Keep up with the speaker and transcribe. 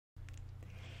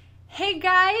Hey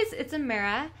guys, it's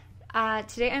Amara.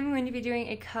 Today I'm going to be doing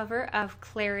a cover of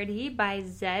Clarity by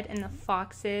Zedd and the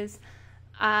Foxes.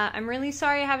 I'm really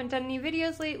sorry I haven't done any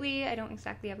videos lately. I don't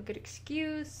exactly have a good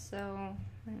excuse, so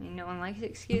no one likes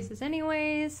excuses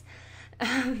anyways.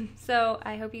 So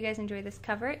I hope you guys enjoy this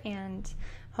cover, and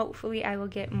hopefully I will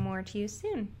get more to you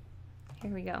soon.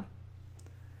 Here we go.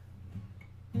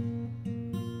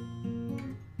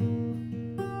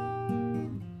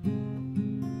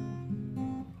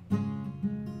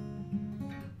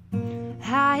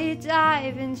 I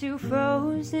dive into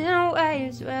frozen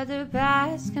waves where the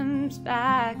past comes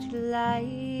back to life.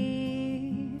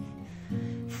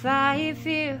 Fight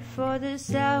fear for the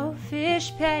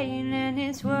selfish pain, and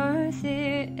it's worth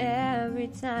it every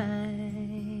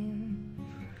time.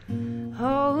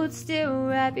 Hold still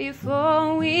right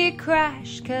before we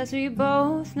crash, 'cause we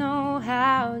both know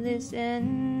how this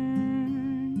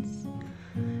ends.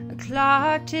 A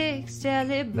clock ticks till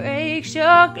it breaks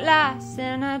your glass,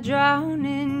 and I drown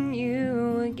in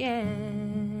you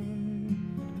again.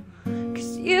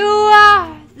 'Cause you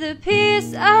are the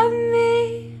piece of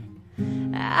me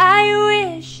I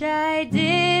wish I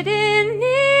didn't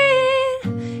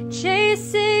need,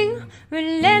 chasing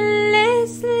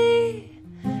relentlessly.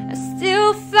 I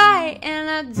still fight and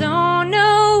I don't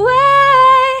know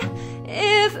why.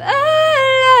 If our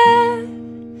love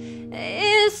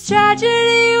is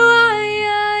tragedy, why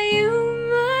are you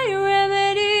my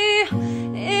remedy?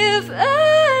 If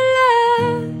our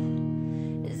love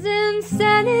is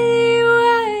insanity,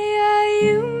 why are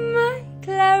you my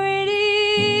clarity?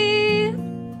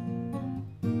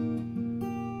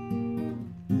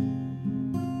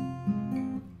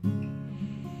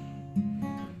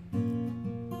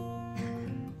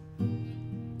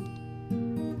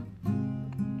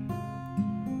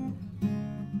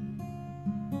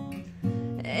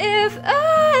 If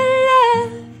our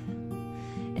love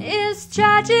is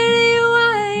tragedy,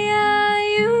 why are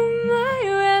you my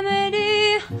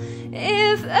remedy?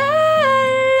 If our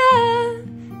love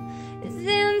is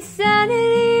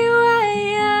insanity, why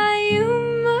are you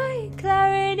my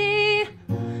clarity?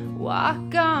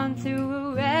 Walk on through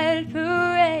a red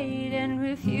parade and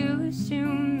refuse to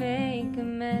make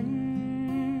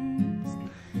amends.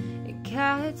 It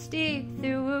cuts deep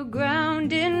through a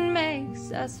ground and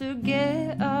makes us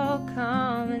forget all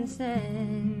common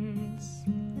sense.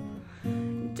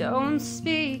 Don't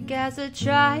speak as I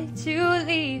try to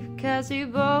leave, 'cause we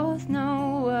both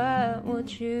know what we'll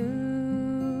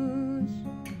choose.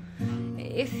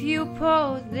 If you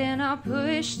pull, then I'll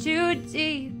push too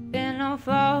deep, and I'll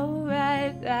fall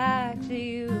right back to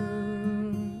you.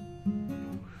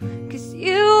 'Cause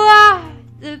you are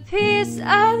the piece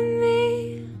of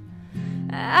me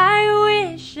I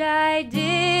wish I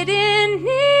didn't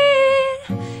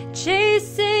need,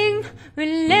 chasing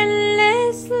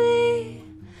relentlessly.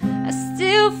 I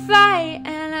still fight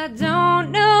and I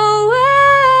don't know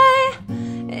why.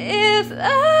 If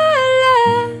our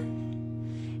love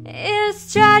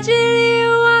is tragedy,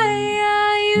 why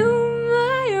are you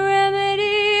my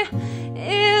remedy?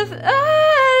 If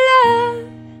our love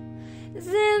is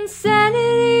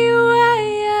insanity, why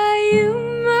are you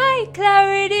my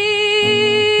clarity?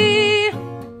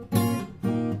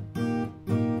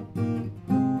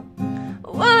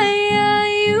 Why are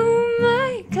you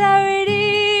my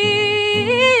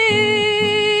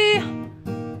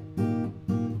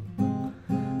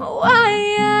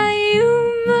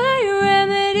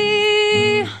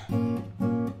remedy?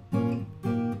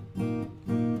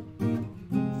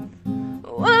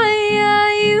 Why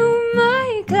are you my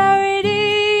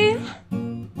clarity?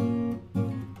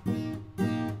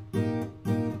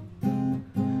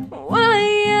 Why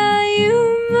are you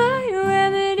my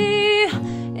remedy?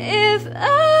 If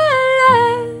our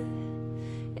love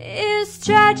is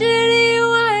tragedy,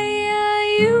 why are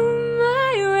you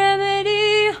my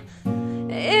remedy?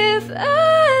 If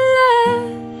our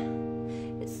love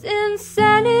is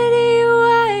insanity,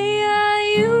 why are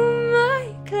you my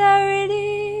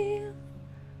clarity?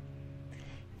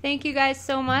 Thank you guys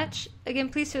so much. Again,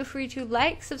 please feel free to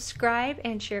like, subscribe,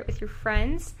 and share it with your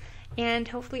friends. And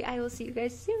hopefully I will see you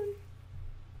guys soon.